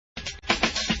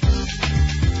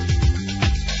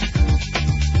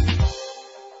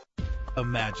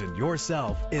Imagine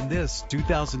yourself in this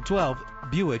 2012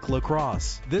 Buick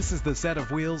LaCrosse. This is the set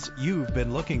of wheels you've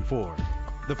been looking for.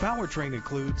 The powertrain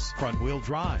includes front-wheel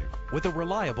drive with a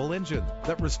reliable engine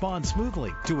that responds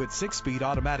smoothly to its 6-speed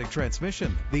automatic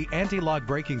transmission. The anti-lock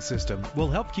braking system will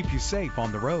help keep you safe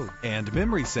on the road, and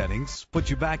memory settings put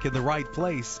you back in the right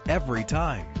place every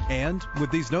time. And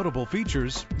with these notable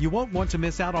features, you won't want to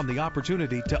miss out on the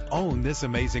opportunity to own this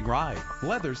amazing ride.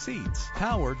 Leather seats,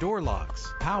 power door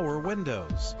locks, power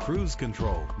windows, cruise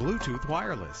control, Bluetooth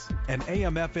wireless, an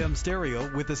AM/FM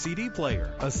stereo with a CD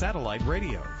player, a satellite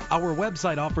radio. Our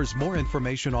website offers more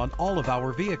information on all of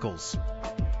our vehicles.